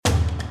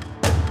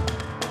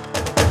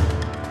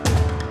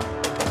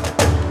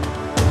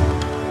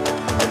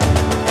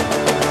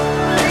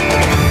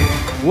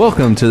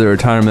Welcome to the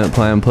Retirement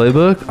Plan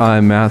Playbook.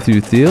 I'm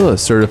Matthew Thiel, a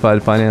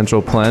certified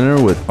financial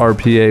planner with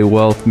RPA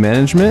Wealth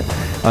Management.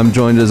 I'm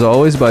joined as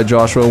always by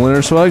Joshua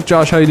Winterswag.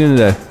 Josh, how you doing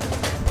today?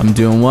 I'm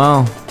doing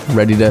well.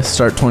 Ready to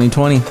start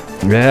 2020.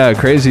 Yeah,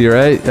 crazy,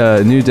 right?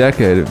 New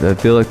decade. I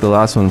feel like the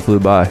last one flew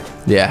by.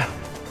 Yeah.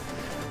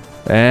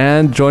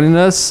 And joining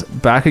us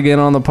back again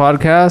on the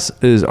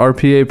podcast is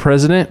RPA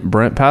President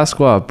Brent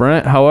Pasqua.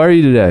 Brent, how are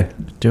you today?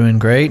 Doing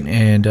great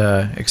and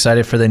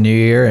excited for the new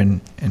year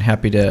and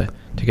happy to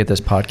get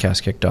this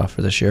podcast kicked off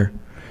for this year.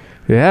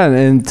 Yeah,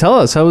 and tell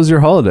us, how was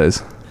your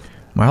holidays?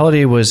 My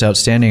holiday was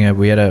outstanding.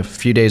 We had a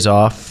few days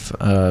off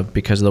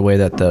because of the way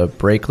that the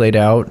break laid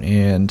out,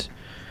 and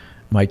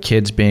my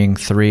kids being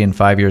 3 and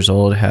 5 years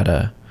old had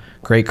a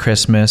great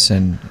Christmas,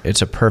 and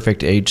it's a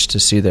perfect age to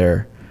see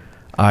their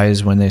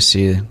eyes when they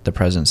see the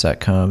presents that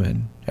come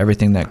and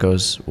everything that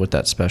goes with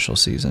that special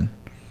season.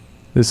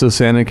 So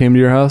Santa came to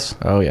your house?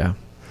 Oh, yeah.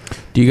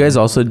 Do you guys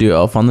also do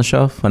Elf on the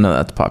Shelf? I know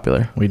that's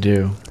popular. We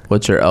do.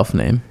 What's your elf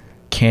name?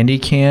 Candy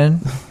Can.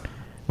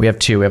 We have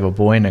two. We have a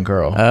boy and a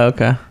girl. Oh,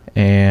 okay.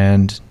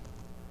 And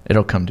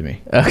it'll come to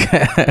me.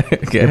 Okay.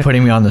 You're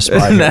putting me on the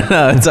spot.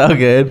 No, it's all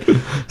good.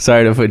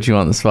 Sorry to put you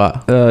on the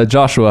spot.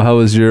 Joshua, how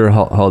was your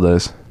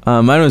holidays?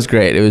 Mine was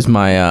great. It was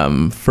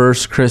my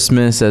first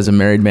Christmas as a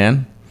married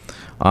man.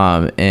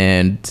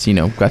 And,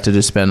 got to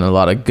just spend a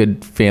lot of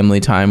good family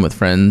time with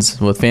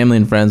family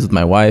and friends with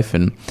my wife.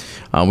 And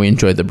we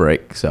enjoyed the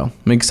break. So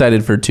I'm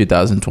excited for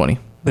 2020.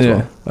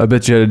 Yeah, I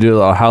bet you had to do a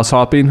lot of house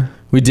hopping.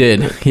 We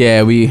did.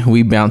 Yeah,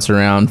 we bounce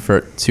around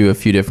to a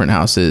few different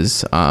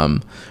houses.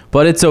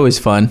 But it's always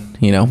fun.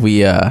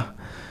 We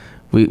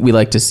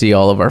like to see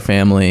all of our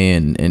family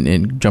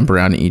and jump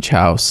around in each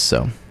house.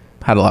 So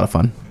had a lot of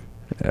fun.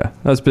 Yeah,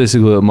 that's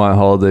basically what my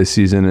holiday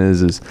season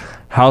is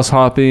house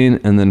hopping,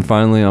 and then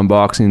finally on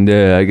Boxing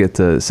Day I get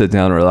to sit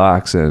down and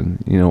relax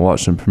and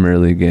watch some Premier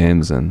League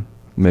games and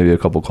maybe a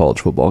couple college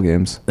football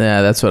games.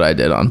 Yeah, that's what I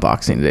did on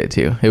Boxing Day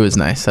too. It was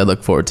nice. I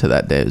look forward to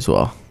that day as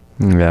well.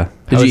 Yeah.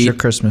 How was your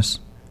Christmas?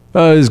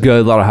 Oh, it was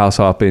good. A lot of house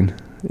hopping.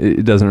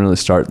 It doesn't really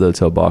start though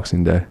till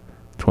Boxing Day,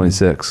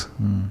 26.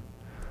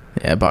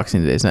 Yeah,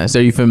 Boxing Day is nice.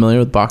 Are you familiar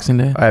with Boxing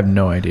Day? I have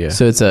no idea.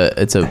 So it's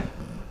a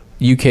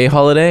UK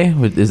holiday.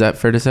 Is that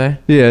fair to say?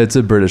 Yeah, it's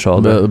a British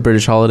holiday. A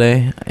British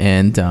holiday,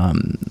 and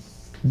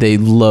they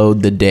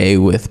load the day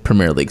with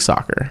Premier League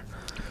soccer.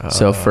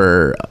 So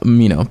for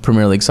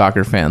Premier League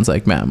soccer fans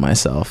like Matt and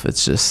myself,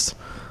 it's just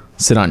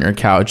sit on your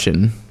couch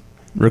and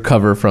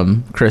recover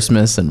from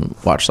Christmas and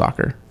watch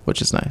soccer,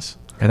 which is nice.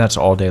 And that's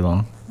all day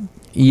long?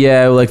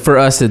 Yeah, like for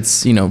us,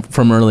 it's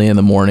from early in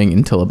the morning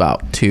until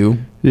about 2.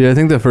 Yeah, I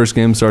think the first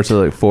game starts at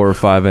like 4 or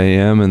 5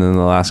 a.m. and then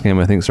the last game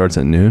I think starts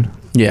at noon.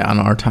 Yeah, on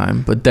our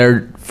time. But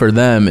for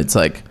them, it's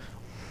like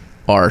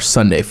our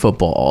Sunday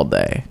football all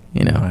day.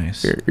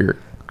 Nice. You're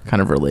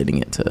kind of relating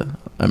it to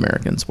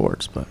American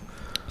sports, but.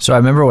 So I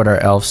remember what our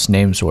elves'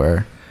 names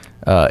were.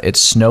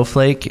 It's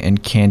Snowflake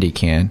and Candy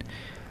Can.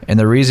 And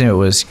the reason it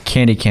was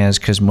Candy Can is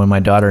because when my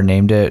daughter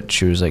named it,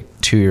 she was like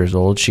 2 years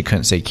old. She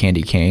couldn't say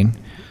Candy Cane.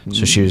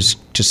 So she was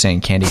just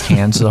saying Candy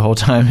Cans the whole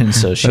time. And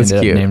so she ended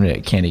up naming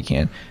it Candy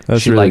Can.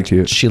 That's really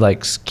cute. She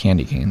likes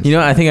candy canes.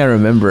 I think I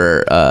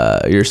remember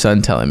your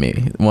son telling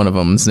me one of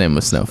them's name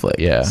was Snowflake.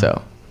 Yeah.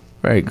 So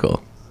very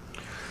cool.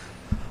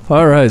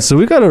 All right. So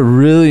we got a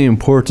really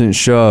important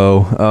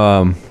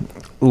show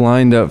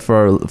lined up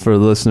for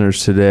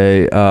listeners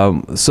today.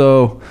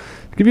 So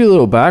to give you a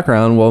little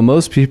background, while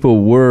most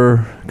people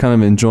were kind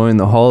of enjoying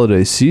the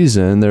holiday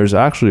season, there's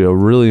actually a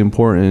really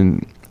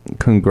important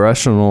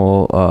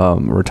congressional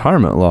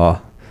retirement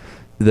law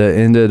that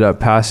ended up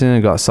passing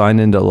and got signed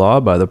into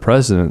law by the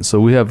president. So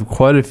we have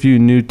quite a few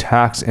new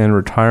tax and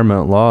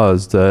retirement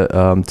laws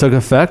that took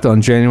effect on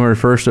January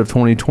 1st of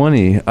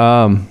 2020.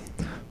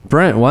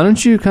 Brent, why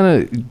don't you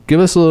kind of give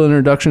us a little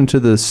introduction to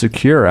the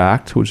Secure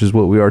Act, which is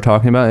what we are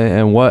talking about,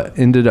 and what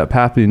ended up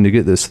happening to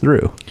get this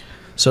through?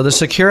 So the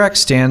Secure Act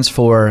stands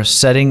for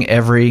Setting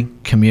Every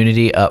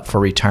Community Up for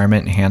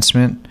Retirement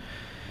Enhancement.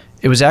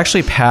 It was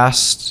actually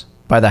passed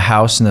by the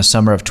House in the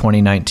summer of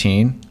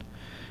 2019,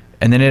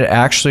 and then it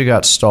actually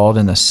got stalled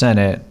in the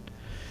Senate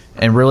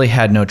and really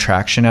had no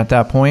traction at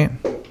that point.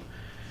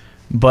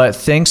 But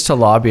thanks to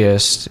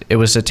lobbyists, it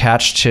was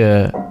attached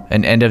to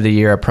an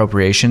end-of-the-year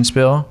appropriations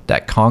bill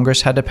that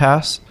Congress had to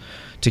pass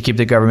to keep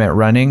the government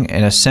running,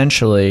 and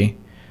essentially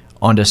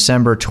on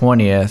December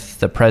 20th,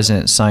 the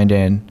president signed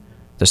in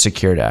the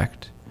Secure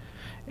Act.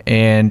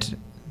 And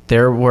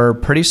there were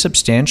pretty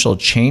substantial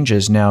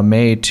changes now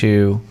made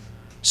to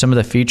some of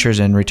the features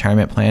in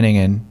retirement planning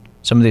and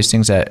some of these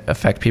things that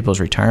affect people's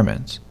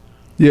retirements.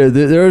 Yeah,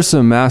 there are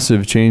some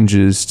massive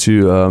changes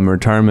to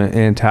retirement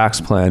and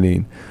tax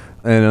planning.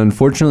 And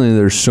unfortunately,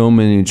 there's so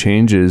many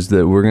changes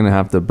that we're going to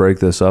have to break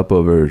this up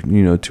over,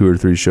 2 or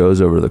 3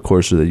 shows over the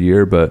course of the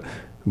year. But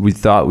we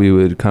thought we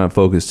would kind of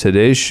focus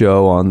today's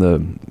show on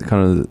the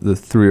kind of the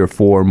 3 or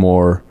 4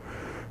 more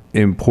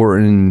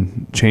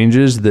important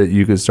changes that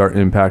you could start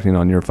impacting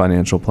on your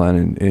financial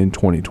plan in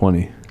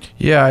 2020.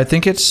 Yeah, I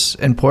think it's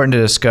important to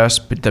discuss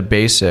the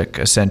basic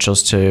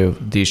essentials to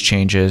these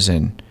changes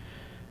and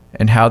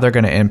and how they're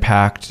going to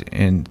impact.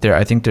 And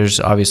I think there's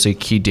obviously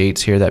key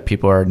dates here that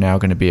people are now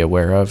going to be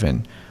aware of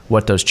and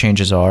what those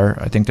changes are.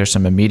 I think there's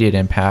some immediate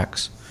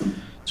impacts.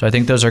 So I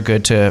think those are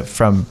good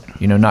from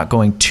not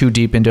going too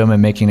deep into them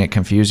and making it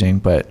confusing,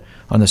 but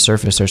on the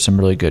surface, there's some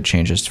really good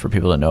changes for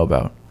people to know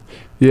about.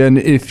 Yeah, and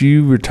if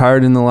you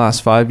retired in the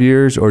last 5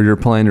 years or you're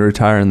planning to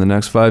retire in the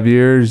next 5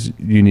 years,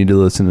 you need to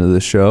listen to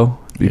this show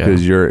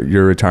because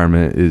your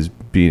retirement is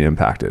being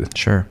impacted.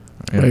 Sure.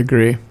 Yeah. I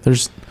agree.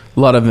 There's a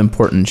lot of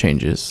important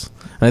changes.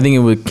 And I think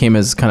it came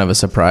as kind of a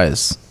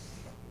surprise.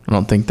 I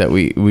don't think that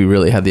we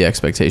really had the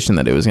expectation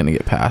that it was going to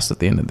get passed at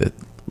the end of the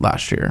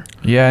last year.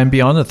 Yeah, and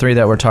beyond the 3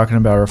 that we're talking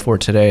about or 4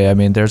 today, I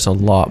mean, there's a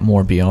lot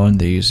more beyond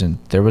these, and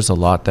there was a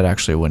lot that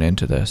actually went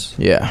into this.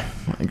 Yeah,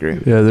 I agree.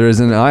 Yeah, there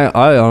is. And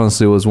I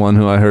honestly was one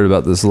who I heard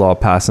about this law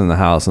passing the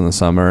House in the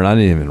summer, and I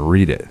didn't even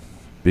read it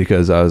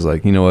because I was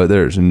like, you know what,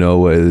 there's no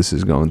way this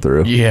is going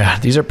through. Yeah,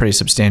 these are pretty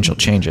substantial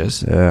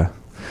changes. Yeah.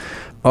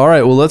 All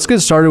right, well, let's get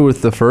started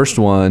with the first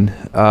one.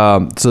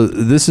 So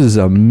this is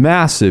a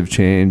massive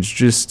change.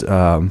 Just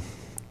the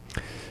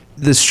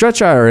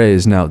stretch IRA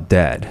is now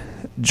dead.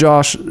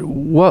 Josh,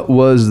 what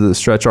was the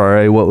stretch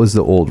IRA? What was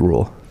the old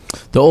rule?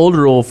 The old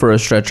rule for a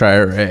stretch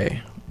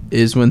IRA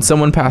is when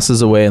someone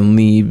passes away and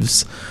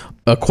leaves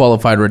a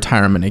qualified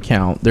retirement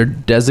account, their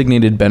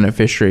designated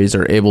beneficiaries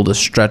are able to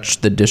stretch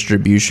the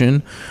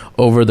distribution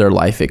over their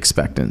life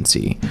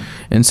expectancy.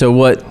 And so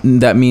what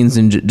that means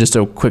in just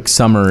a quick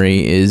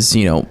summary is,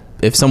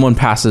 if someone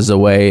passes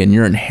away and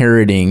you're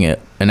inheriting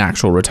an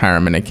actual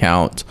retirement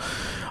account,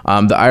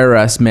 the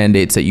IRS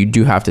mandates that you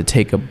do have to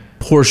take a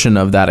portion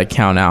of that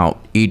account out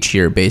each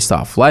year based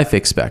off life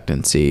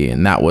expectancy,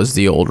 and that was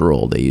the old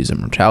rule. They use a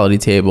mortality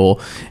table,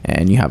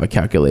 and you have a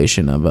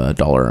calculation of a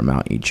dollar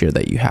amount each year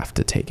that you have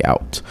to take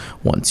out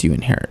once you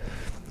inherit.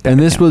 And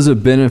this was a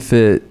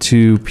benefit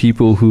to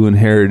people who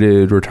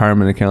inherited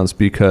retirement accounts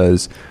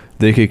because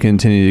they could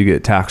continue to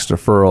get tax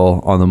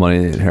deferral on the money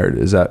they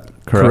inherited. Is that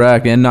correct?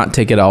 Correct, and not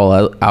take it all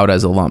out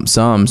as a lump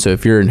sum. So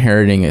if you're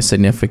inheriting a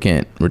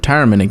significant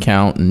retirement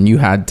account and you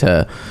had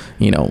to,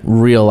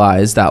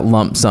 realize that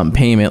lump sum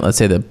payment, let's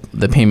say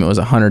the payment was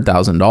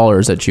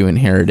 $100,000 that you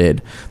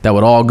inherited, that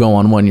would all go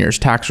on 1 year's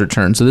tax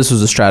return. So this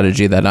was a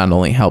strategy that not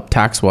only helped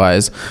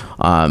tax-wise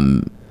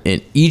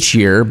in each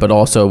year, but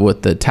also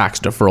with the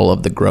tax deferral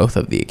of the growth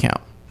of the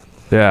account.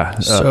 Yeah.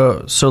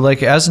 So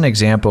like as an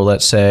example,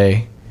 let's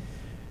say,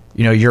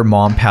 your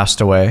mom passed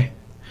away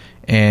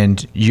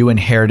and you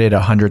inherited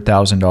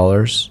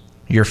 $100,000.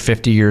 You're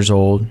 50 years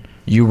old.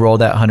 You roll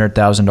that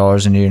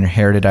 $100,000 into your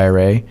inherited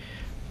IRA.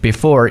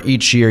 Before,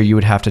 each year you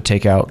would have to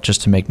take out,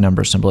 just to make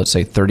numbers simple, let's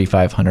say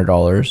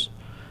 $3,500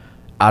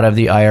 out of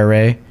the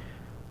IRA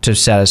to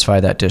satisfy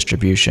that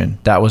distribution.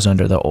 That was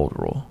under the old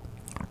rule.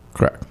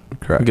 Correct.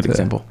 Good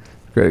example.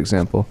 Great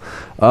example.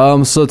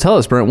 So tell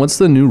us, Brent, what's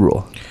the new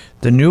rule?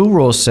 The new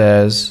rule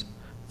says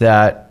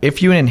that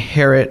if you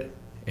inherit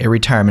a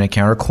retirement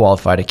account or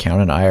qualified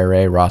account, an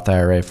IRA, Roth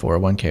IRA,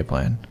 401k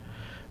plan,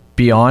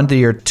 beyond the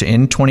year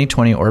in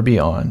 2020 or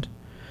beyond,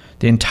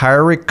 the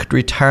entire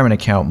retirement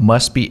account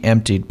must be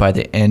emptied by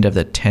the end of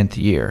the 10th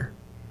year.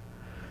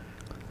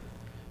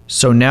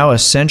 So now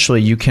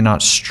essentially you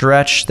cannot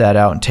stretch that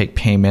out and take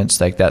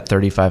payments like that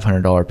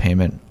 $3,500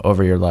 payment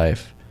over your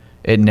life.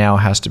 It now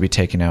has to be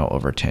taken out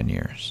over 10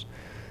 years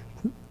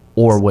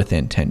or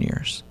within 10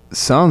 years.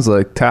 Sounds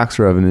like tax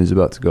revenue is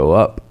about to go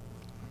up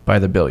by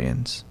the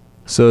billions.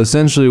 So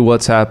essentially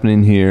what's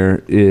happening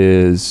here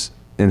is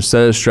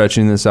instead of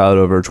stretching this out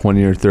over a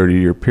 20 or 30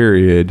 year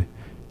period,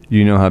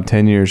 you now have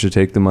 10 years to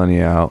take the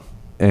money out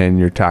and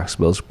your tax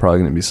bill is probably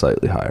going to be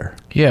slightly higher.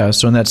 Yeah.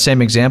 So in that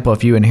same example,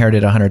 if you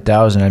inherited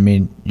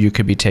 $100,000, you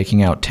could be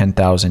taking out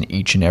 $10,000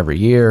 each and every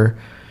year.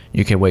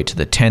 You could wait to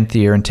the 10th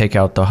year and take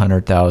out the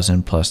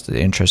 $100,000 plus the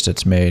interest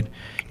it's made.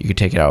 You could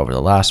take it out over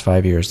the last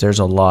 5 years. There's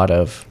a lot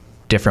of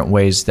different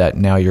ways that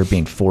now you're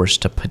being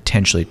forced to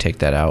potentially take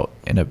that out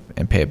and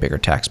pay a bigger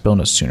tax bill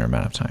in a sooner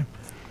amount of time.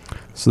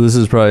 So this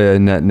is probably a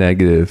net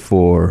negative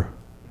for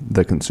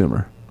the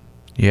consumer.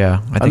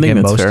 Yeah, I think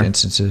in most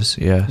instances,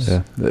 yes.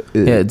 Yeah,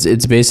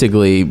 it's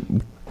basically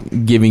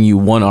giving you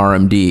one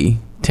RMD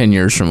 10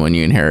 years from when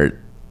you inherit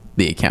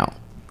the account.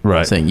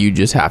 Right. Saying you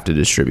just have to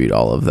distribute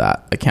all of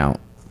that account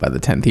by the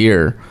 10th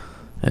year.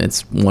 And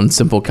it's one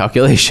simple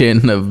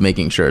calculation of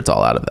making sure it's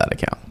all out of that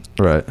account.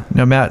 Right.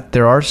 Now, Matt,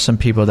 there are some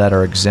people that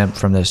are exempt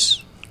from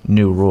this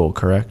new rule,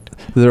 correct?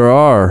 There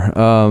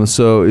are.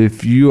 So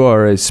if you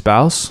are a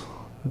spouse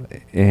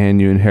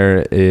and you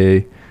inherit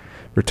a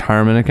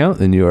retirement account,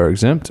 then you are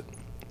exempt.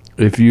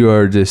 If you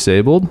are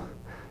disabled,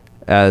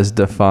 as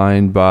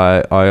defined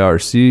by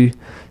IRC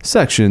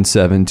Section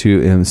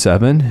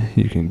 72M7,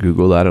 you can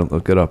Google that and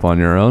look it up on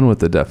your own what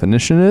the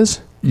definition is.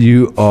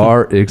 You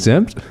are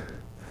exempt.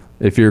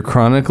 If you're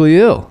chronically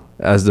ill,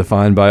 as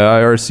defined by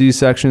IRC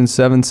Section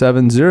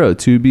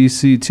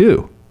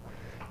 7702BC2,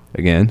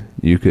 again,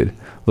 you could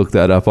look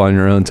that up on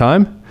your own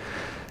time,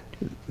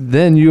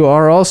 then you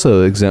are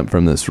also exempt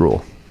from this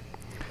rule.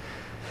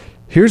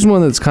 Here's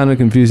one that's kind of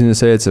confusing to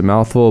say. It's a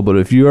mouthful, but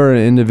if you are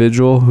an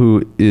individual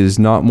who is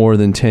not more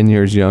than 10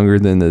 years younger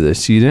than the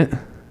decedent,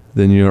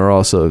 then you are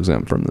also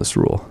exempt from this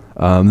rule.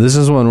 This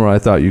is one where I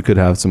thought you could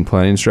have some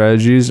planning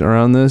strategies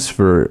around this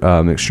for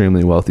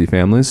extremely wealthy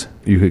families.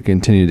 You could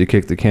continue to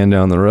kick the can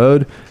down the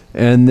road,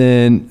 and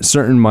then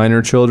certain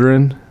minor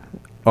children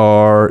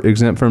are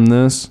exempt from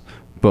this,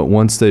 but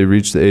once they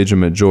reach the age of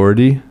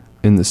majority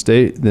in the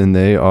state, then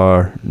they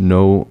are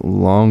no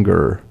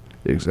longer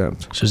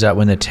exempt. So is that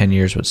when the 10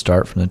 years would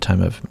start, from the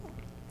time of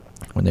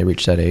when they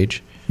reach that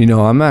age?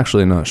 I'm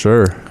actually not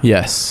sure.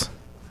 Yes.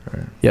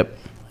 Right. Yep.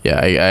 Yeah,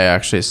 I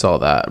actually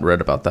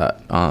read about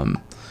that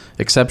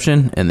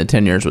exception, and the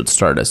 10 years would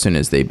start as soon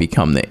as they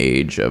become the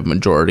age of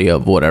majority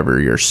of whatever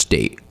your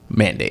state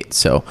mandates.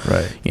 So,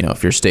 right.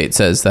 If your state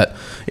says that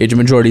age of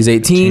majority is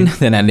 18,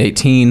 then at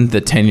 18,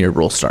 the 10-year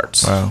rule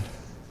starts. Wow.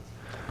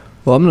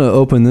 Well, I'm going to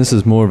open this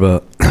as more of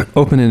a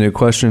open-ended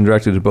question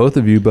directed to both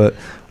of you, but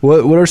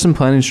what are some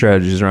planning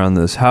strategies around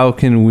this? How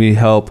can we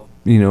help,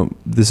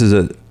 this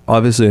is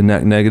obviously a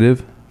net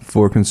negative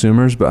for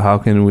consumers, but how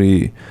can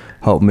we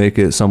help make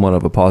it somewhat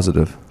of a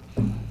positive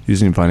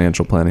using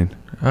financial planning?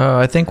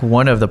 I think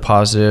one of the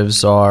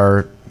positives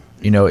are,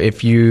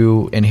 if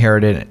you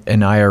inherited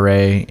an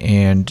IRA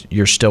and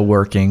you're still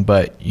working,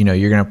 but,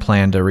 you're going to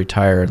plan to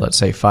retire, let's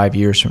say 5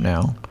 years from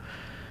now,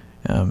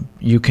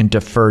 you can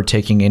defer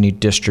taking any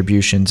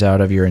distributions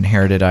out of your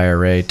inherited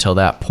IRA till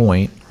that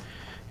point.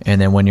 And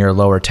then when you're a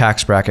lower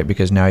tax bracket,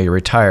 because now you're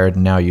retired,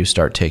 now you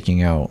start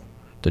taking out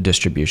the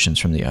distributions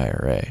from the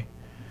IRA.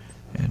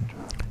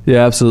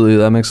 Yeah, absolutely.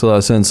 That makes a lot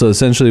of sense. So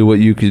essentially what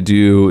you could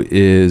do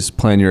is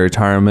plan your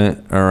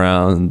retirement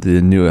around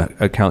the new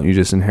account you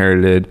just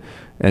inherited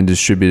and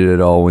distribute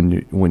it all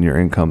when your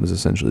income is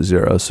essentially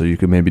zero. So you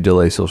could maybe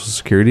delay Social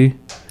Security.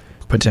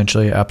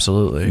 Potentially,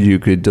 absolutely. You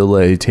could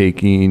delay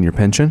taking your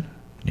pension.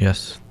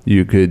 Yes.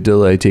 You could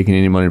delay taking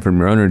any money from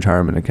your own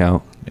retirement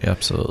account.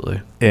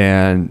 Absolutely.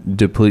 And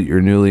deplete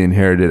your newly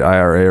inherited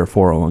IRA or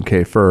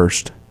 401k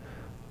first,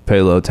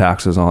 pay low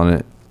taxes on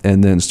it,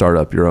 and then start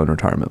up your own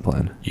retirement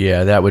plan.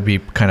 Yeah, that would be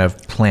kind of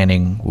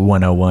planning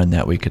 101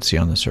 that we could see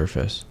on the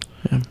surface.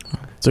 Yeah,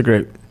 it's a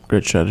great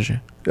strategy.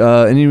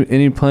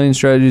 Any planning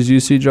strategies you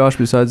see, Josh,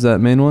 besides that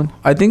main one?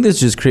 I think this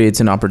just creates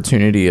an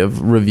opportunity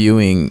of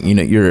reviewing,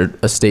 your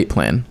estate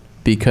plan,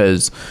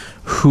 because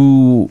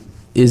who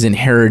is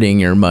inheriting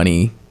your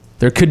money,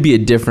 there could be a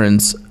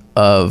difference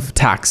of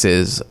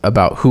taxes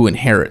about who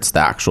inherits the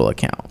actual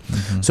account.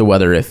 Mm-hmm. So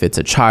whether if it's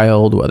a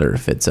child, whether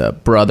if it's a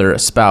brother, a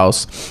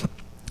spouse.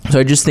 So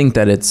I just think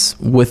that it's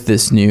with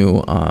this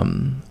new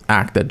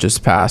act that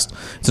just passed,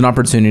 it's an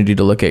opportunity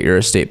to look at your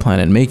estate plan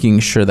and making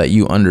sure that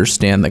you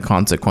understand the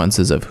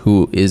consequences of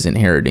who is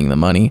inheriting the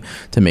money,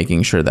 to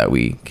making sure that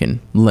we can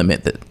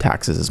limit the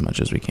taxes as much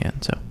as we can.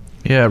 So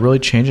yeah, it really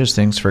changes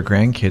things for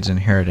grandkids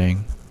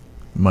inheriting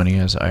money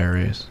as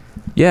IRAs.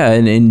 Yeah,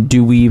 and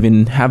do we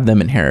even have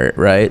them inherit,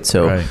 right?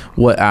 So right.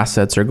 What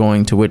assets are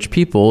going to which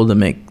people to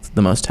make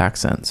the most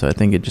tax sense? So I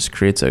think it just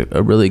creates a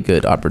really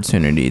good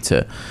opportunity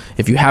to,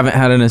 if you haven't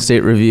had an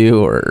estate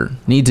review or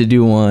need to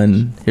do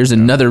one, here's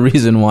another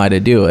reason why to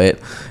do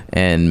it,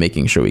 and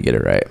making sure we get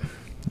it right.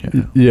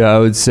 Yeah, I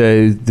would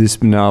say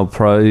this now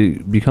probably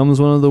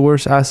becomes one of the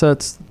worst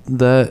assets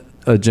that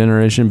a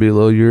generation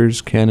below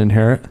yours can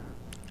inherit.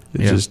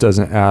 It just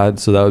doesn't add.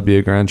 So that would be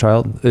a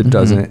grandchild. It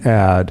doesn't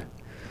add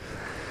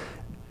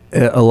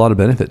a lot of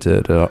benefit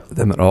to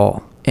them at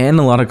all. And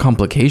a lot of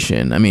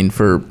complication. I mean,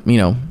 for,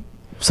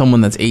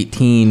 someone that's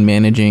 18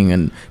 managing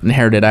an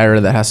inherited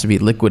IRA that has to be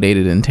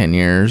liquidated in 10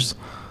 years.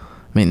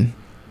 I mean,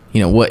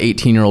 what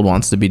 18-year-old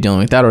wants to be dealing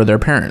with that, or their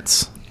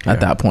parents at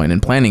that point,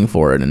 and planning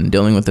for it and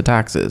dealing with the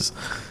taxes.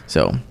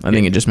 So I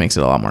think it just makes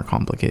it a lot more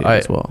complicated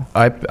as well.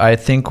 I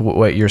think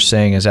what you're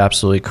saying is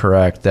absolutely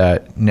correct,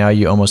 that now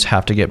you almost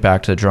have to get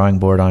back to the drawing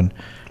board on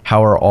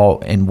how are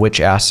all and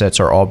which assets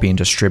are all being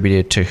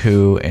distributed to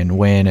who and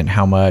when and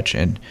how much.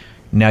 And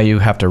now you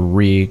have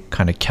to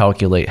kind of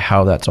calculate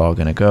how that's all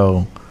going to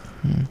go,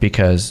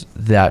 because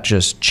that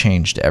just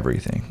changed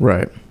everything.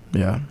 Right.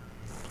 Yeah.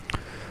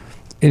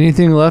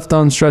 Anything left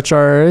on stretch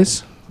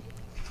IRAs?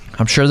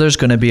 I'm sure there's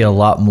going to be a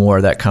lot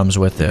more that comes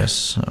with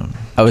this.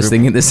 I was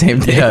thinking the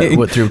same thing.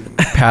 Yeah, through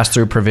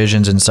pass-through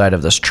provisions inside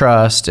of this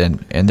trust, and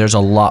there's a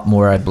lot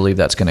more, I believe,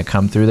 that's going to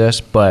come through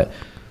this. But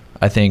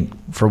I think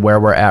for where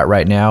we're at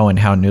right now and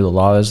how new the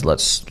law is,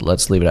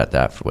 let's leave it at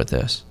that with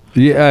this.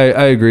 Yeah,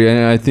 I agree,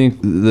 and I think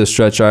the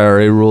stretch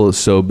IRA rule is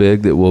so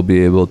big that we'll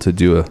be able to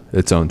do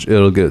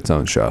it'll get its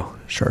own show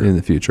in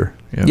the future.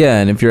 Yep. Yeah,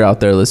 and if you're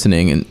out there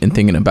listening and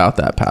thinking about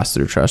that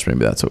pass-through trust, maybe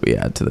that's what we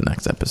add to the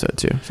next episode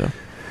too. So.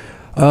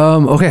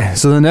 Okay,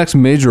 so the next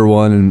major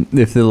one, and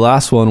if the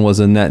last one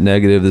was a net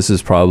negative, this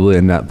is probably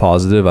a net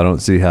positive. I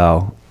don't see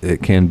how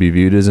it can be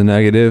viewed as a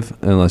negative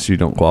unless you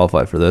don't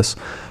qualify for this.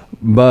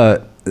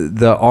 But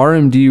the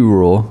RMD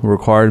rule,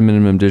 required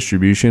minimum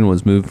distribution,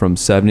 was moved from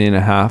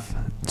 70.5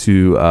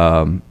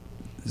 to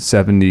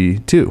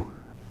 72.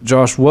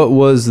 Josh, what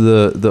was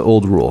the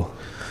old rule?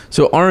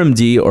 So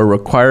RMD, or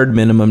required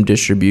minimum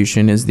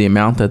distribution, is the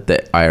amount that the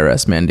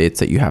IRS mandates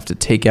that you have to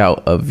take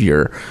out of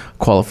your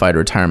qualified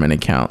retirement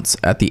accounts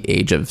at the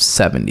age of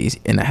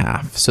 70 and a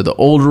half. So the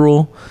old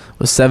rule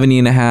was 70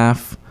 and a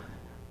half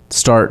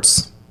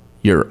starts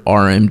your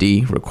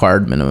RMD,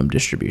 required minimum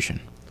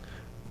distribution.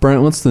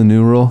 Brent, what's the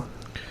new rule?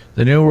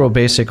 The new rule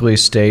basically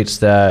states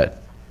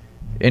that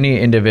any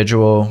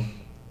individual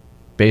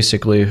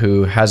basically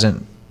who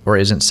hasn't or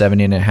isn't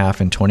 70 and a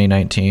half in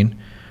 2019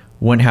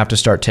 wouldn't have to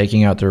start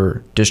taking out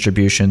their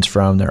distributions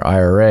from their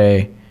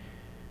IRA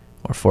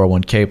or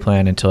 401k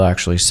plan until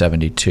actually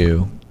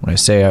 72. When I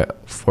say a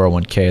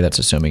 401k, that's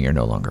assuming you're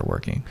no longer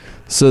working.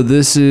 So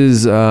this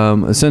is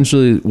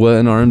essentially what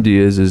an RMD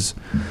is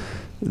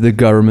the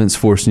government's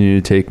forcing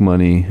you to take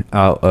money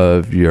out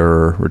of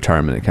your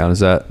retirement account. Is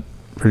that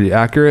pretty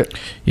accurate?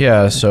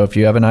 Yeah, so if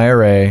you have an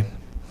IRA,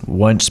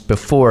 once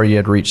before you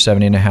had reached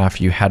 70 and a half,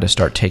 you had to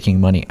start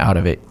taking money out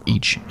of it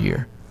each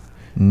year.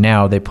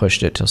 Now they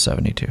pushed it till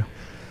 72.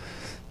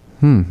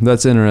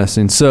 That's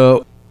interesting.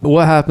 So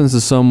what happens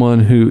to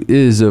someone who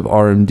is of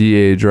RMD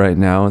age right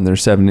now and they're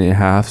 70 and a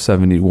half,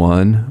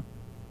 71,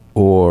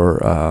 or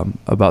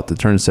about to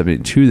turn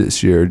 72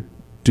 this year?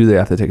 Do they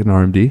have to take an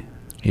RMD?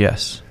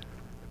 Yes.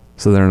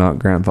 So they're not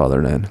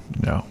grandfathered in?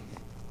 No.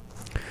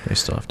 They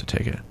still have to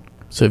take it.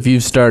 So if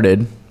you've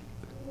started,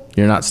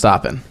 you're not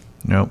stopping.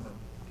 Nope.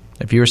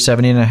 If you were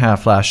 70 and a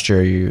half last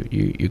year,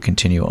 you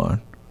continue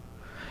on.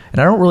 And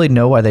I don't really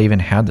know why they even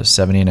had the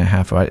 70 and a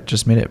half. It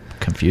just made it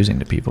confusing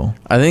to people.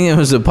 I think it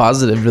was a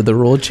positive to the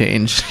rule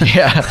change.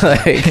 Yeah.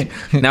 Like,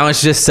 now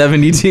it's just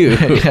 72.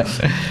 Yeah.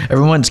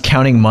 Everyone's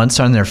counting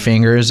months on their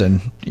fingers and,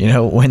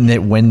 when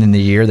in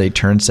the year they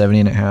turn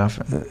 70 and a half.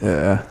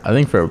 Yeah. I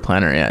think for a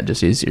planner,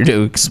 just easier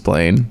to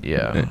explain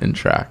and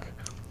track.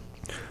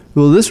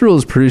 Well, this rule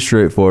is pretty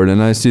straightforward,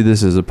 and I see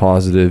this as a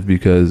positive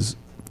because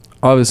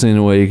obviously in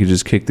a way you could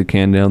just kick the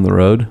can down the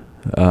road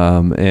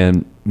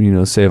and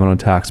save on a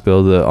tax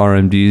bill. The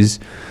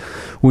RMDs,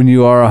 when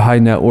you are a high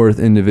net worth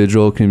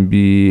individual, can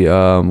be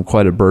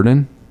quite a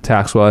burden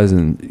tax wise,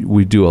 and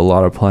we do a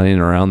lot of planning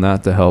around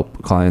that to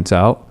help clients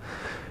out.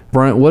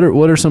 Brian, what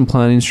are some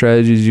planning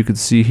strategies you could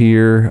see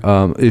here,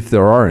 if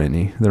there are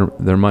any?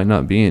 There might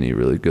not be any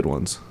really good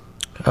ones.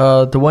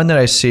 The one that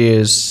I see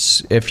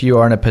is if you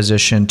are in a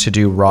position to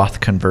do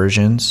Roth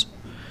conversions,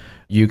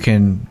 you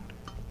can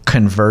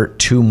convert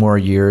 2 more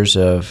years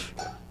of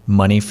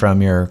money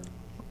from your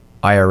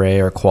IRA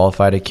or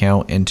qualified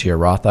account into your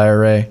Roth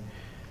IRA,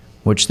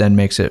 which then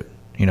makes it,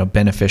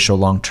 beneficial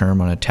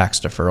long-term on a tax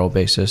deferral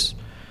basis.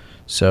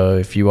 So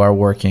if you are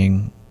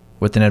working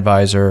with an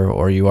advisor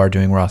or you are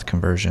doing Roth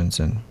conversions,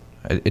 and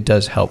it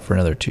does help for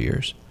another 2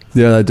 years.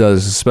 Yeah, that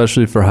does,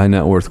 especially for high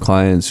net worth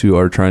clients who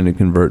are trying to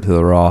convert to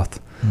the Roth.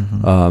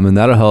 Mm-hmm. And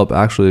that'll help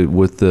actually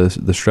with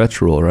the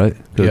stretch rule, right?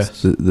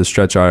 Because yes. the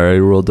stretch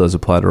IRA rule does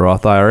apply to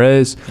Roth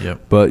IRAs,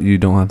 yep. but you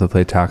don't have to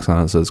pay tax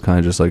on it. So it's kind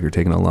of just like you're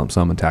taking a lump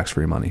sum of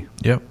tax-free money.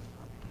 Yep.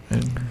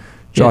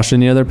 Josh,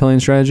 any other planning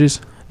strategies?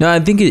 No,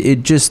 I think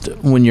it just,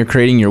 when you're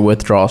creating your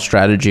withdrawal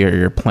strategy or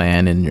your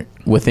plan and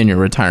within your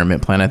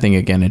retirement plan, I think,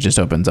 again, it just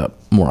opens up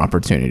more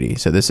opportunity.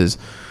 So this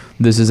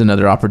is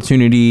another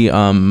opportunity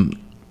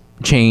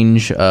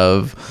change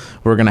of,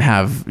 we're going to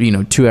have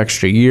 2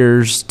 extra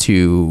years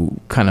to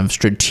kind of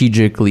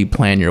strategically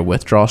plan your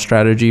withdrawal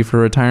strategy for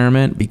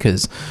retirement,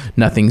 because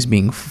nothing's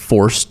being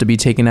forced to be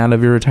taken out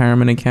of your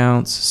retirement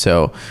accounts.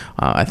 So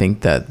I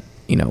think that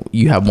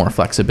you have more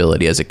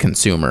flexibility as a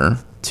consumer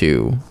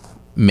to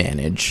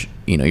manage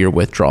your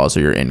withdrawals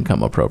or your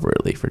income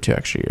appropriately for 2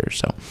 extra years.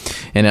 So,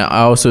 and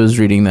I also was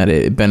reading that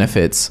it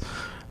benefits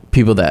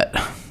people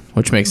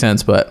which makes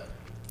sense, but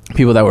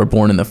people that were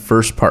born in the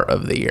first part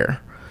of the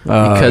year.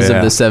 Because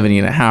of the 70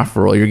 and a half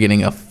rule, you're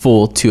getting a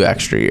full 2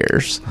 extra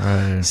years.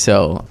 Right.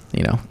 So,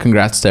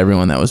 congrats to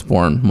everyone that was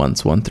born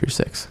months 1 through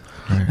 6.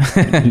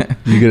 Right.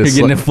 You're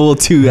getting a full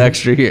 2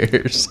 extra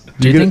years.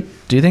 Do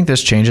you think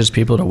this changes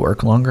people to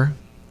work longer?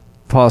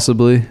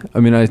 Possibly. I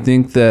mean, I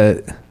think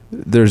that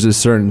there's a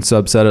certain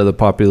subset of the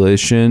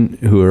population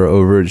who are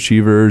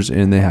overachievers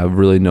and they have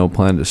really no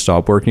plan to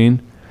stop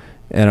working.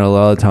 And a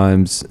lot of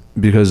times,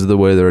 because of the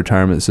way the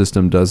retirement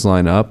system does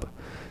line up,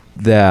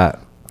 that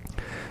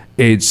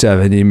age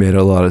 70 made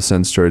a lot of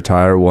sense to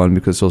retire. 1,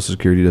 because Social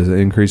Security doesn't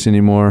increase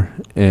anymore,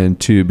 and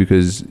 2,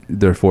 because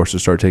they're forced to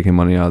start taking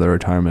money out of their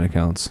retirement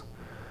accounts,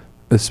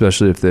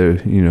 especially if they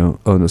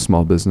own a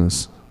small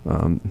business.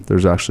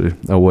 There's actually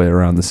a way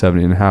around the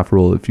 70 and a half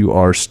rule if you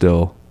are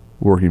still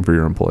working for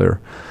your employer.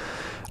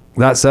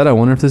 That said, I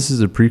wonder if this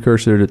is a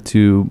precursor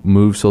to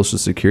move Social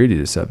Security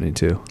to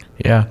 72.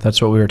 Yeah,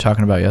 that's what we were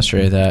talking about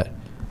yesterday, that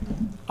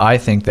I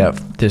think that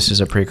this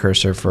is a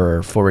precursor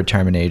for full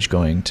retirement age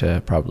going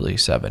to probably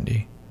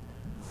 70.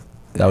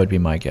 That would be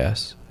my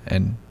guess.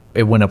 And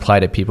it wouldn't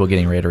apply to people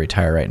getting ready to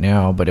retire right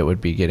now, but it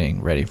would be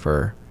getting ready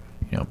for,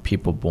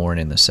 people born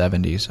in the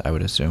 70s, I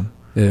would assume.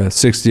 Yeah,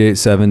 68,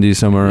 70,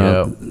 somewhere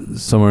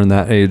in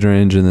that age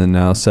range, and then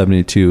now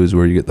 72 is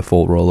where you get the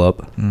full roll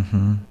up.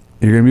 Mm-hmm.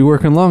 You're going to be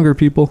working longer,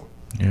 people.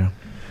 Yeah.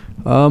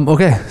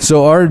 Okay,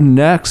 so our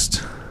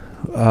next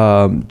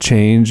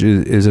change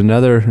is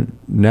another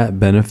net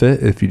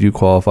benefit if you do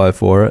qualify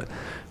for it.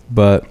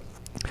 But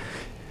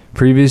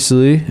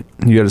previously,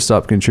 you got to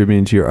stop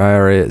contributing to your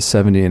IRA at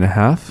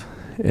 70.5,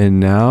 and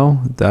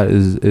now that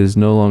is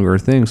no longer a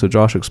thing. So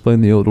Josh,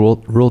 explain the old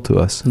rule to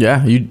us.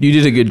 Yeah, you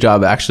did a good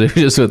job actually,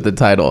 just with the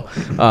title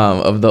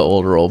of the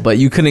old rule. But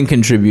you couldn't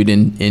contribute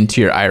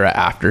into your IRA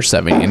after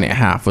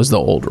 70.5 was the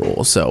old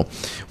rule. So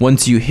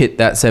once you hit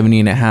that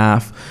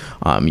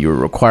 70.5, you were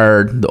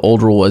required. The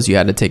old rule was you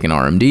had to take an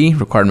RMD,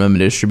 required minimum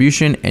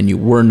distribution, and you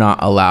were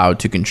not allowed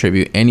to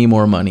contribute any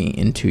more money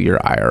into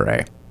your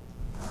IRA.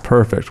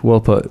 Perfect. Well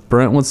put.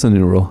 Brent, what's the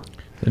new rule?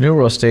 The new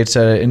rule states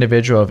that an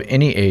individual of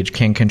any age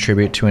can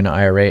contribute to an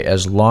IRA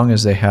as long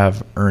as they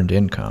have earned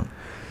income.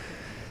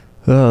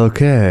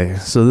 Okay,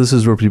 so this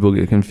is where people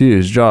get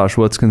confused. Josh,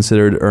 what's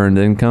considered earned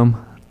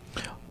income?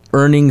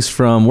 Earnings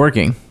from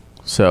working.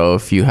 So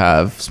if you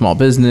have small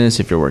business,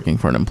 if you're working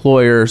for an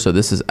employer, so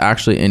this is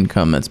actually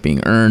income that's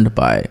being earned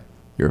by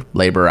your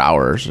labor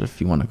hours, if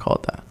you want to call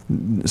it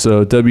that.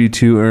 So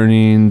W-2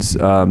 earnings,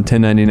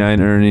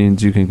 1099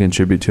 earnings, you can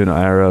contribute to an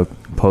IRA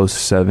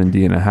post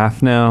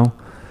 70.5 now.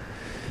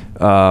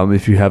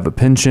 If you have a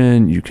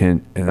pension, you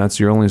can, and that's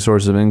your only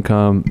source of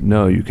income.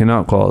 No, you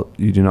cannot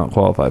you do not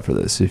qualify for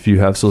this. If you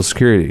have Social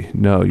Security,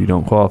 no, you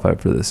don't qualify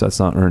for this. That's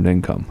not earned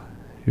income.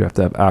 You have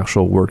to have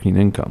actual working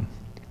income.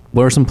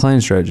 What are some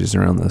planning strategies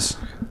around this?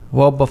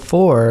 Well,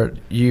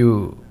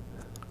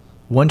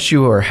 once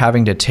you are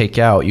having to take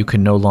out, you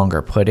can no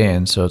longer put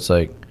in. So it's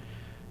like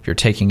if you're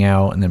taking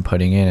out and then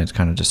putting in, it's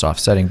kind of just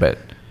offsetting. But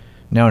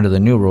now under the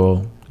new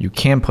rule, you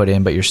can put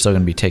in, but you're still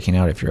going to be taking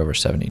out if you're over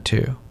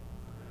 72,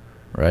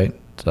 right?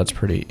 So that's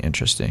pretty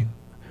interesting.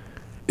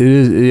 It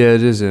is, yeah,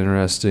 it is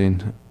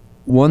interesting.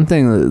 One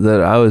thing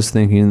that I was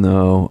thinking,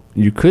 though,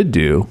 you could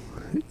do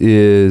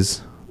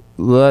is,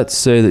 let's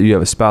say that you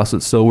have a spouse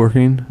that's still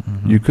working.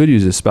 Mm-hmm. You could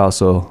use a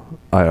spousal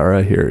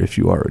IRA here if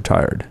you are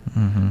retired,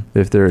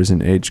 if there is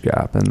an age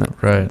gap. And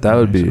that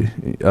would be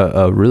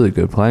a really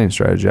good planning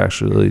strategy,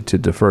 actually, to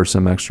defer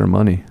some extra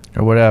money.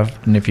 Or what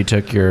happened if you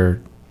took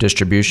your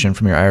distribution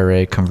from your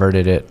IRA,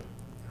 converted it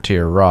to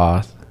your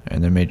Roth,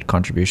 and then made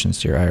contributions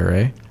to your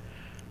IRA?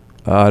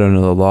 I don't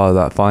know the law of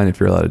that fine if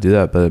you're allowed to do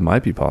that, but it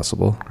might be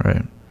possible.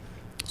 Right.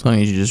 As long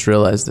as you just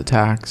realize the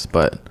tax.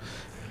 But,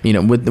 you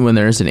know, when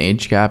there's an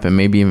age gap, and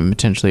maybe even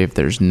potentially if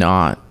there's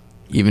not,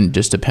 even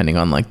just depending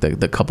on like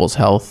the couple's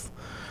health,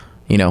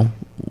 you know,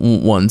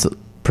 one's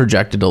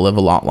projected to live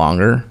a lot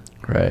longer.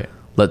 Right.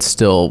 Let's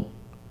still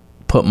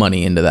put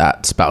money into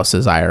that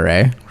spouse's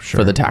IRA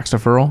for the tax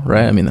deferral,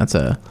 right? I mean, that's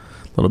a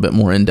little bit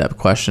more in-depth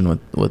question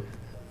with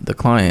the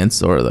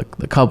clients or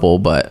the couple,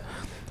 but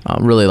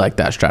really like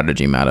that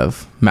strategy, Matt,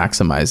 of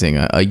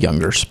maximizing a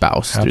younger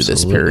spouse through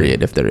this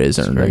period if there is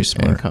earned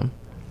income.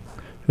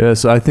 Yeah,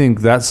 so I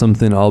think that's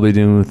something I'll be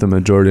doing with the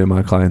majority of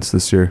my clients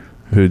this year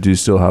who do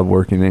still have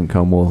working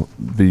income. Will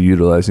be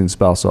utilizing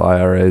spousal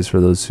IRAs for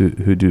those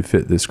who do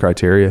fit this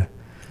criteria.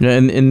 Yeah,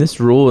 and in this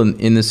rule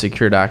in the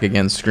Secured Act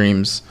again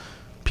screams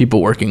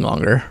people working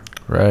longer.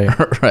 Right.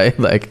 Right?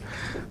 Like,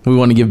 we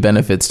want to give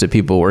benefits to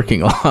people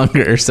working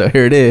longer, so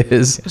here it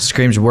is. It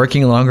screams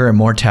working longer and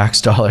more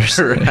tax dollars.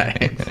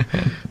 Right.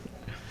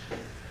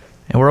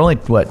 And we're only,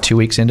 2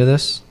 weeks into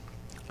this?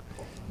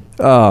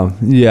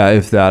 Yeah,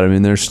 if that. I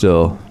mean, they're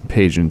still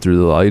paging through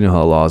the law. You know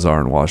how laws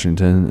are in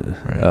Washington.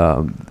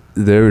 Right.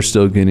 They were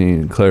still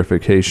getting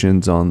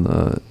clarifications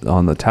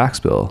on the tax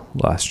bill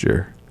last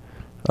year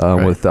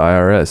with the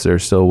IRS. They're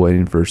still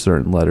waiting for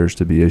certain letters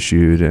to be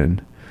issued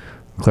and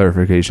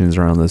clarifications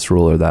around this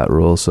rule or that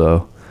rule.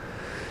 So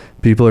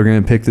people are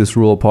going to pick this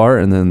rule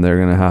apart, and then they're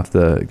going to have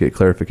to get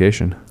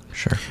clarification.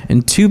 Sure.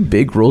 And two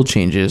big rule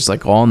changes,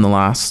 like all in the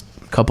last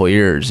couple of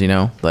years, you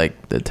know,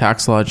 like the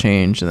tax law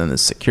change and then the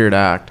Secured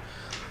Act.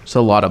 So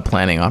a lot of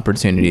planning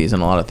opportunities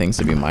and a lot of things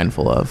to be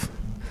mindful of.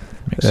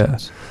 Makes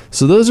sense.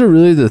 So those are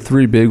really the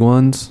three big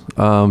ones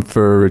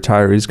for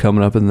retirees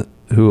coming up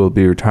who will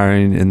be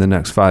retiring in the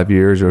next 5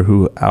 years or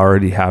who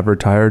already have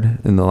retired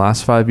in the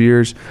last 5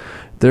 years.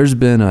 There's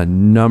been a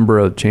number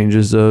of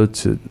changes, though,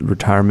 to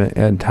retirement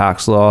and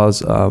tax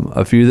laws.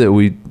 A few that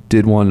we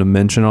did want to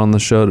mention on the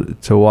show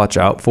to watch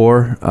out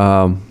for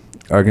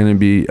are going to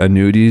be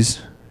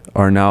annuities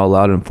are now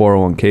allowed in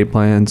 401k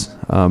plans.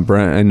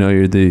 Brent, I know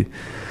you're the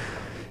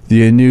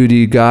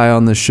annuity guy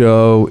on the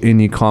show.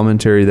 Any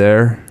commentary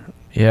there?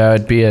 Yeah,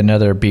 it'd be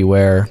another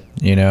beware,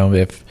 you know,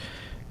 if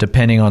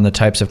depending on the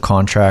types of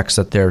contracts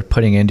that they're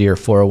putting into your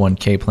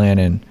 401k plan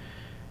and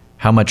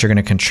how much you're going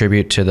to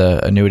contribute to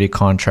the annuity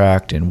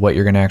contract and what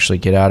you're going to actually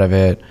get out of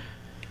it,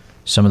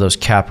 some of those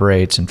cap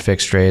rates and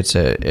fixed rates,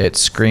 it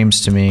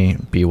screams to me,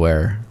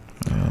 beware.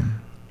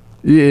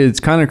 It's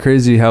kind of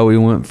crazy how we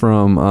went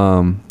from,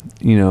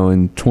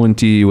 in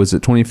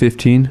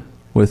 2015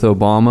 with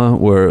Obama,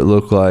 where it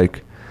looked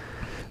like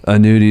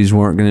annuities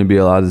weren't going to be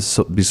allowed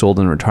to be sold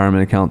in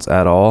retirement accounts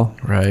at all.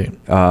 Right.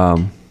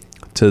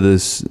 To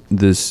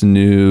this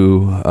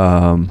new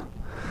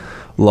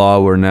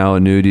law where now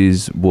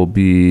annuities will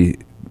be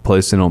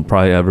placed in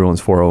probably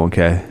everyone's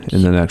 401k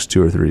in the next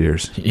 2 or 3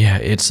 years. Yeah,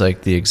 it's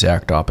like the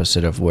exact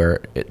opposite of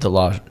where the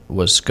law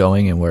was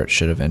going and where it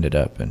should have ended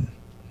up, and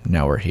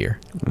now we're here.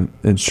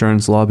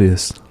 Insurance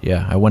lobbyists.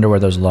 Yeah, I wonder where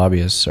those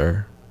lobbyists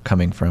are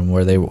coming from,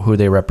 who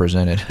they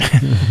represented.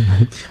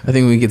 I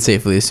think we could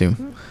safely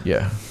assume.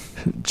 Yeah.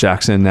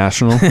 Jackson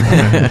National.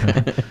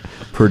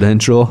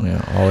 Prudential.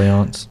 Yeah,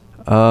 Allianz.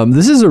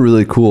 This is a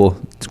really cool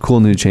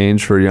new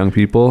change for young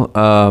people.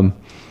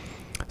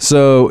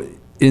 So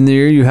in the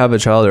year you have a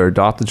child or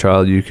adopt a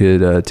child, you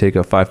could take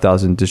a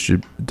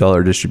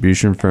 $5,000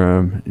 distribution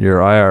from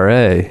your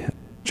IRA.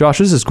 Josh,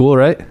 this is cool,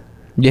 right?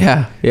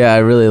 Yeah, I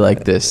really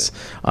like this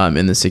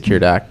in the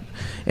Secured Act.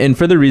 And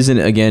for the reason,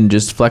 again,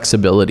 just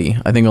flexibility.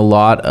 I think a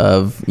lot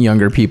of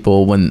younger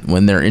people,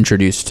 when they're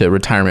introduced to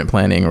retirement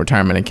planning,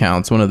 retirement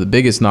accounts, one of the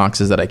biggest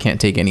knocks is that I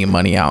can't take any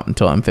money out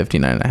until I'm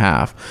 59 and a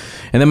half.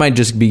 And they might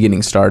just be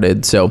getting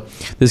started. So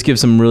this gives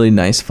some really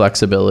nice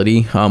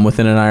flexibility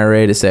within an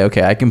IRA to say,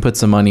 okay, I can put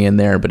some money in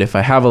there, but if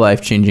I have a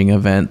life-changing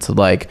event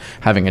like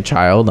having a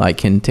child, I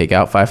can take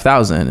out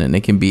 $5,000, and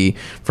it can be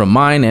from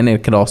mine, and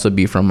it could also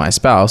be from my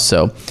spouse.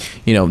 So,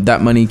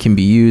 that money can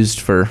be used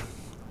for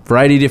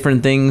variety of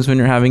different things when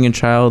you're having a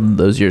child.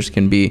 Those years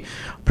can be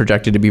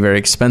projected to be very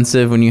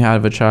expensive when you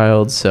have a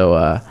child.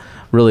 So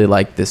really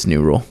like this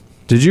new rule.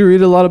 Did you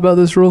read a lot about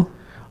this rule?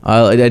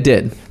 I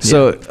did.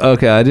 So,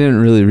 okay, I didn't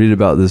really read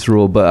about this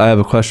rule, but I have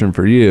a question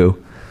for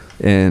you.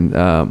 And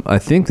I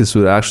think this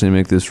would actually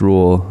make this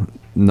rule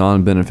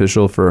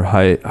non-beneficial for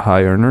high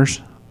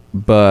earners.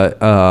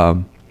 But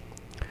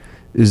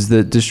is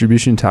the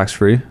distribution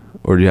tax-free,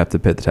 or do you have to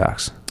pay the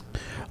tax?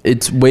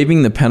 It's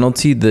waiving the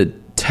penalty. The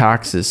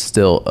tax is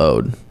still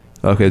owed.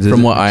 Okay,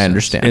 from what I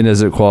understand. And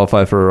does it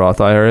qualify for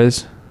Roth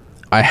IRAs?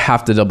 I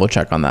have to double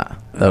check on that.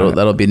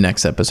 That'll be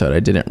next episode.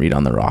 I didn't read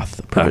on the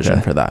Roth provision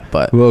for that,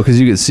 but because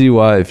you could see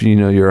why if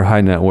you're a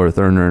high net worth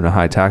earner in a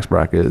high tax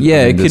bracket.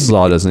 Yeah, this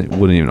law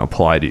wouldn't even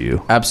apply to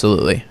you.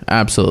 Absolutely.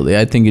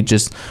 I think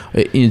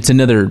it's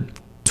another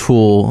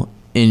tool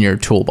in your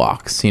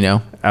toolbox,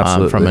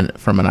 Absolutely.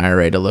 from an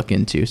IRA to look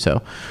into.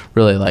 So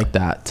really like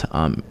that.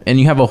 And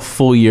you have a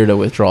full year to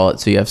withdraw it,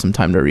 so you have some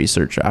time to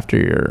research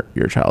after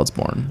your child's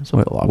born. So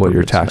what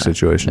your tax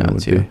situation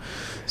would be.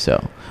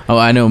 So,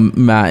 I know,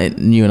 Matt,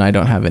 you and I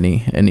don't have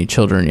any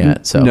children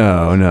yet, so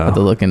no. I have to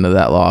look into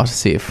that law to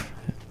see if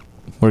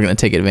we're going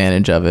to take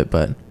advantage of it.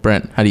 But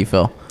Brent, how do you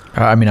feel?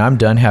 I'm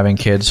done having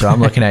kids, so I'm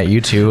looking at you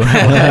two.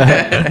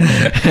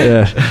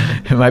 Yeah.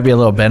 It might be a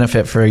little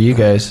benefit for you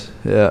guys.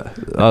 Yeah.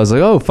 I was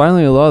like,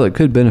 finally a law that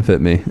could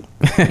benefit me.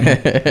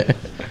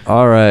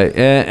 All right.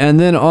 And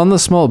then on the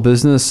small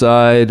business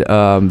side,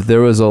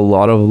 there was a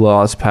lot of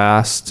laws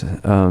passed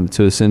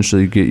to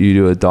essentially get you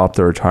to adopt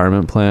a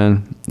retirement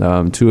plan.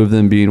 2 of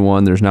them being,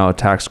 one, there's now a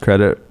tax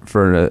credit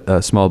for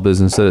a small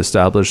business that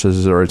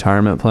establishes a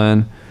retirement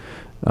plan.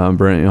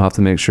 Brent, you'll have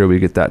to make sure we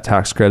get that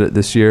tax credit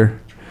this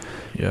year.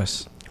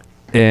 Yes.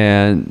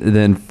 And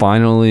then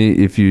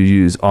finally, if you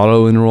use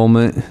auto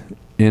enrollment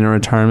in a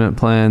retirement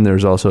plan,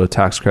 there's also a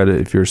tax credit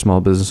if you're a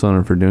small business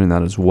owner for doing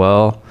that as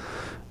well.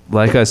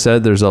 Like I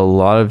said, there's a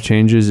lot of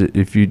changes.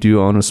 If you do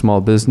own a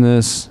small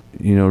business,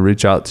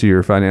 reach out to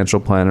your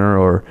financial planner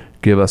or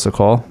give us a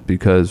call,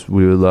 because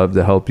we would love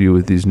to help you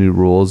with these new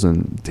rules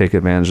and take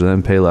advantage of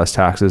them, pay less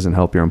taxes, and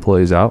help your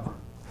employees out.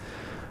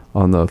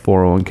 On the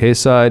 401k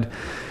side,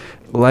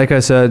 like I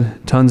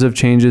said, tons of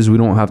changes. We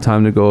don't have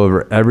time to go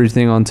over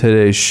everything on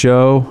today's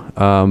show,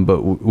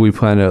 but we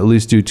plan to at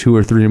least do 2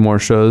 or 3 more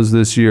shows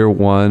this year.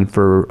 One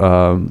for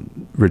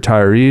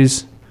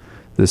retirees,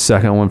 the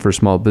second one for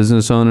small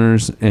business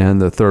owners,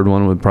 and the third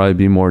one would probably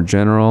be more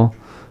general.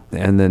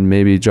 And then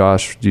maybe,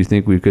 Josh, do you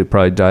think we could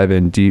probably dive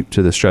in deep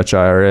to the Stretch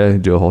IRA,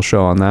 do a whole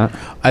show on that?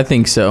 I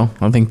think so.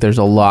 I think there's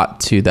a lot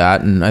to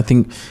that, and I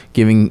think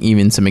giving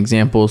even some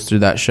examples through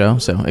that show.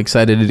 So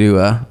excited to do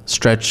a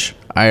Stretch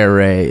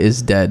IRA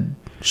is dead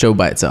show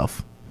by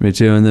itself. Me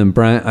too. And then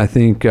Brent, I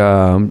think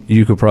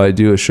you could probably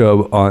do a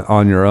show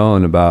on your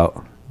own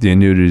about the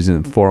annuities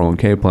and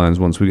 401k plans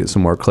once we get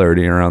some more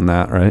clarity around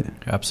that, right?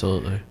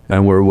 Absolutely.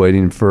 And we're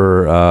waiting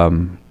for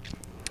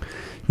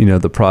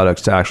the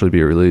products to actually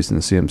be released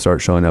and see them start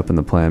showing up in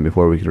the plan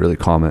before we could really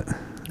comment.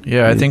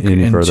 Yeah, I think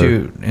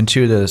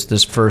into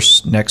this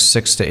first next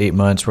 6 to 8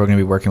 months, we're going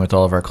to be working with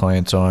all of our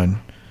clients on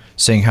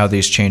seeing how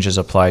these changes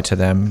apply to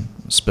them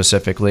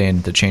specifically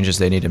and the changes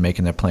they need to make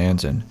in their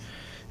plans. And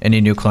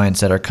any new clients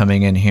that are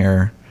coming in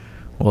here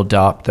will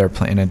adapt their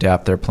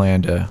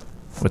plan to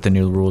with the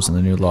new rules and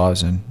the new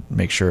laws, and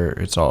make sure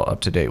it's all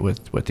up to date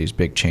with these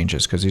big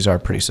changes, because these are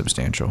pretty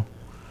substantial.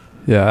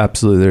 Yeah,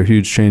 absolutely. They're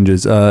huge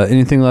changes.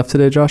 Anything left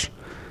today, Josh?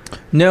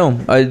 No,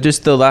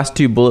 just the last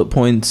 2 bullet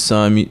points.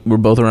 We're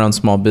both around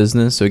small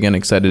business. So again,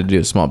 excited to do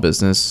a small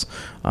business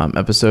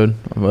episode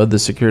of the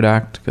Secured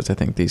Act, because I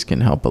think these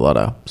can help a lot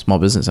of small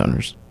business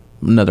owners.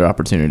 Another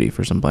opportunity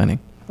for some planning.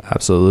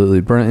 Absolutely.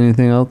 Brent,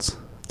 anything else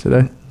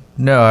today?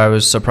 No, I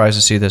was surprised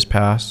to see this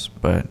pass,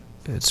 but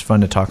it's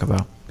fun to talk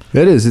about.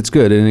 It is. It's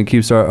good, and it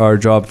keeps our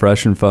job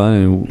fresh and fun,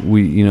 and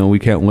we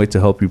can't wait to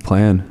help you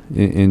plan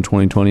in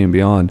 2020 and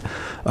beyond.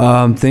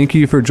 Thank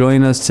you for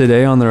joining us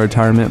today on the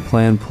Retirement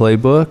Plan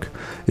Playbook.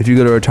 If you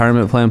go to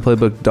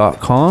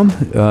retirementplanplaybook.com,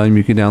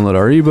 you can download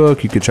our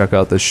ebook. You can check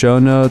out the show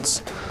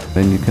notes,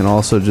 and you can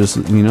also just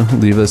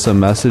leave us a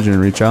message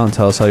and reach out and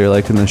tell us how you're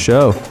liking the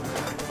show.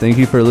 Thank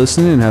you for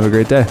listening, and have a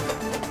great day.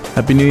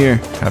 Happy New Year.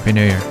 Happy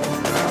New Year.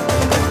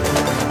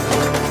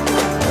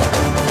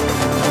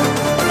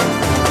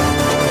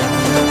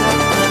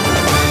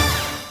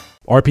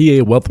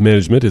 RPA Wealth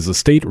Management is a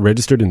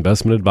state-registered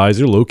investment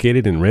advisor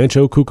located in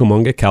Rancho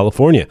Cucamonga,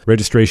 California.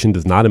 Registration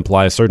does not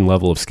imply a certain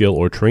level of skill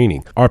or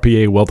training.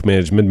 RPA Wealth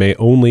Management may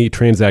only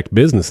transact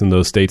business in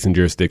those states and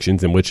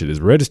jurisdictions in which it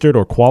is registered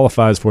or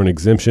qualifies for an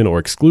exemption or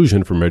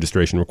exclusion from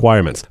registration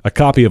requirements. A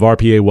copy of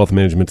RPA Wealth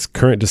Management's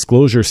current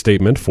disclosure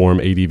statement, Form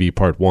ADV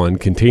Part 1,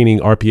 containing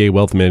RPA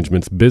Wealth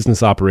Management's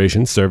business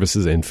operations,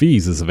 services, and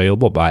fees is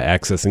available by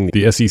accessing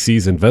the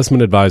SEC's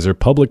Investment Advisor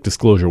public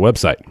disclosure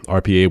website.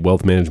 RPA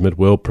Wealth Management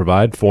will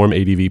provide Form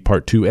ADV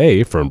Part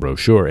 2A firm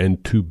brochure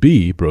and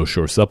 2B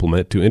brochure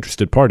supplement to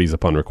interested parties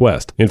upon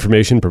request.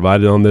 Information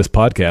provided on this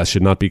podcast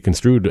should not be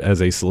construed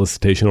as a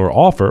solicitation or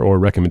offer or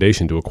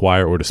recommendation to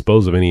acquire or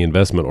dispose of any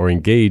investment or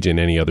engage in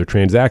any other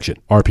transaction.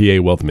 RPA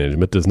Wealth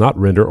Management does not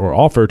render or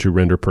offer to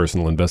render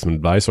personal investment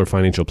advice or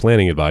financial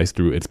planning advice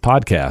through its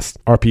podcasts.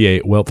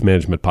 RPA Wealth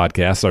Management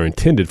podcasts are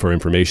intended for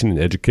information and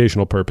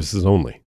educational purposes only.